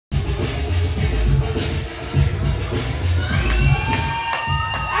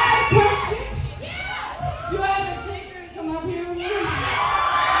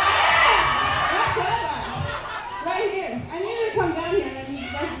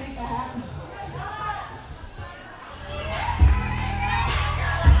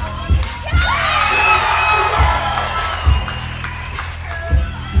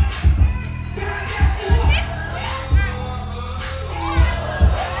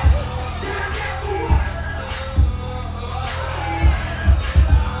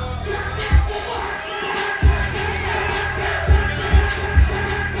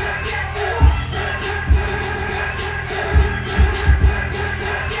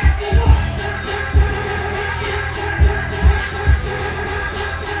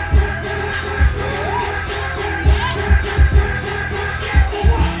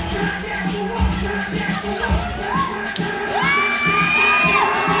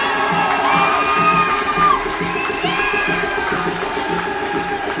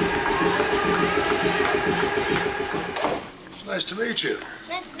meet you.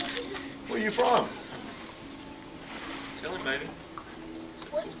 Nice to meet you. Where are you from? Tell him, baby.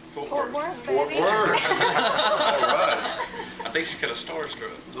 Fort Worth, Fort baby. Worth. All right. I think she's got a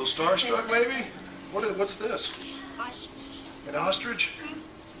starstruck. A little starstruck, maybe? What's this? Ostrich. An ostrich?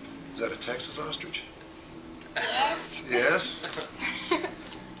 Is that a Texas ostrich? Yes. Yes?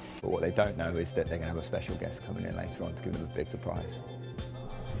 But what they don't know is that they're going to have a special guest coming in later on to give them a big surprise.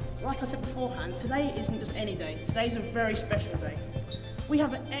 Like I said beforehand, today isn't just any day. Today's a very special day. We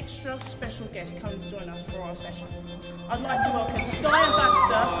have an extra special guest coming to join us for our session. I'd like to welcome Sky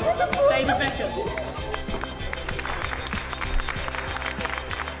Ambassador, David Beckham.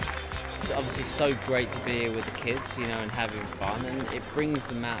 It's obviously so great to be here with the kids, you know, and having fun, and it brings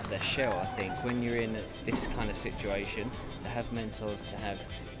them out of their shell, I think, when you're in this kind of situation. To have mentors, to have,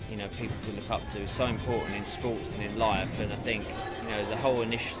 you know, people to look up to is so important in sports and in life, and I think, you know, the whole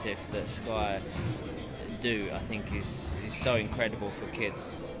initiative that Sky do, I think, is so incredible for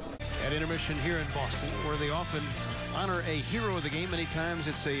kids. At intermission here in Boston, where they often honor a hero of the game, many times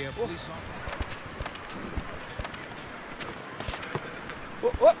it's a police officer.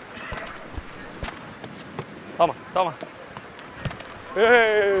 Toma, toma.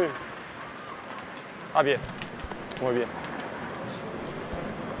 ¡Hey! Ah, bien. Muy bien.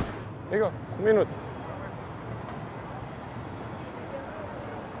 Digo, un minuto.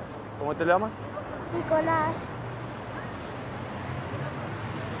 ¿Cómo te llamas? Nicolás.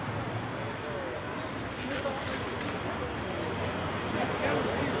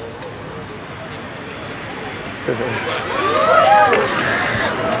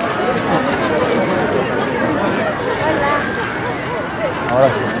 Ahora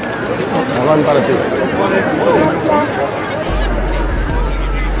sí. Balón para ti.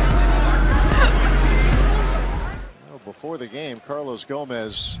 Before the game, Carlos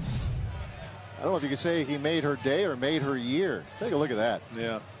Gomez, I don't know if you could say he made her day or made her year. Take a look at that.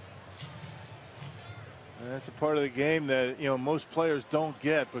 Yeah. And that's a part of the game that, you know, most players don't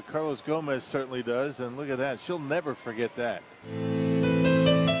get, but Carlos Gomez certainly does. And look at that. She'll never forget that.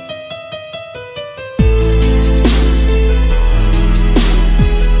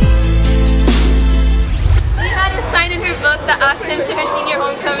 She had a sign in her book that asked him to her senior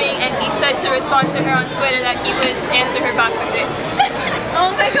homecoming, and he said to respond to her on Twitter that he would answer her back with it.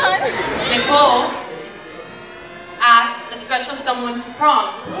 Oh my God. Nicole asked a special someone to prom,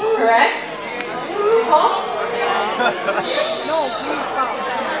 correct? Nicole?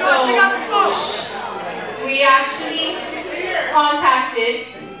 So, we actually contacted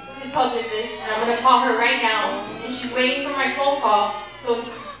his publicist, and I'm going to call her right now, and she's waiting for my phone call so he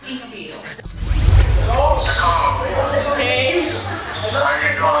can speak to you. Hey. How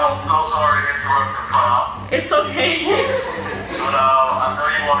you doing? I'm so sorry to interrupt your prom. It's okay. But I know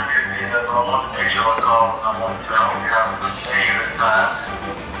you want to get me there, but I want to take your call. I want to help you have a good day this time.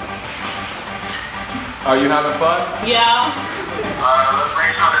 Are you having fun? Yeah. Let's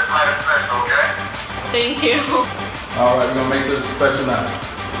make sure this night is special, okay? Thank you. All right, we're going to make sure it's a special night.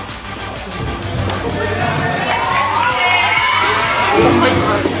 Oh my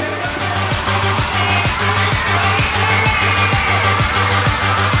God.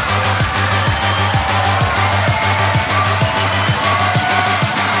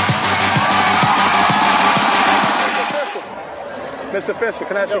 Mr. Fisher,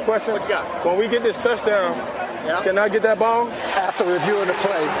 can I ask you a question? What you got? When we get this touchdown, can I get that ball? After reviewing the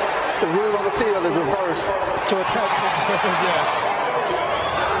play, the rule on the field is reversed to a touchdown.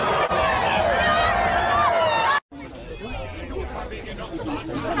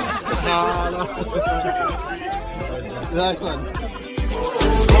 Nice one.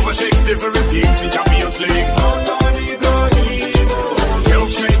 Over 6 different teams in Champions League.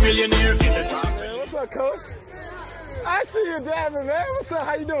 Millionaire in the top. Hey, what's up, coach? I see you dabbing, man. What's up?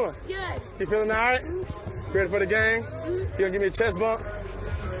 How you doing? Good. You feeling all right? Ready for the game? You gonna give me a chest bump?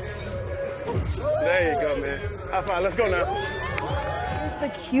 There you go, man. High five. Let's go now. It's the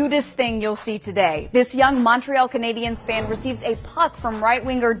cutest thing you'll see today. This young Montreal Canadiens fan receives a puck from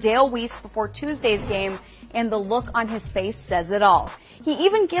right-winger Dale Weiss before Tuesday's game, and the look on his face says it all. He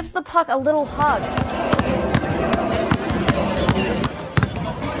even gives the puck a little hug.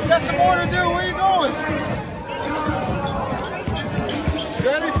 You got some more to do. Where you going?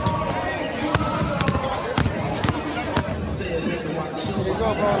 Ready? Here you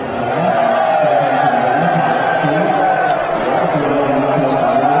go, bro.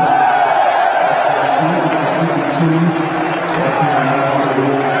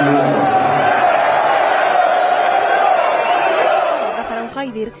 Para un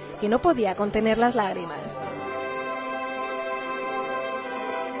Haidir que no podía contener las lágrimas.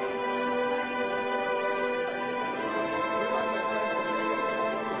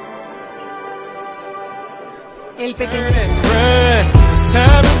 El pequeño. It's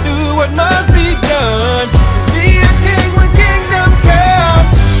time to do what must be done. Be a king when kingdom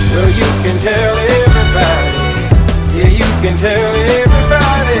comes. Well, you can tell everybody. Yeah, you can tell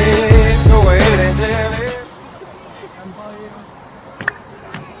everybody. Go ahead and tell everybody.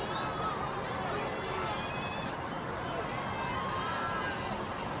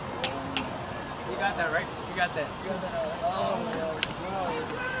 You got that, right? You got that. You got that. Oh,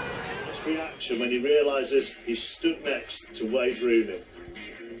 His reaction when he realises he stood next to Wade Rooney.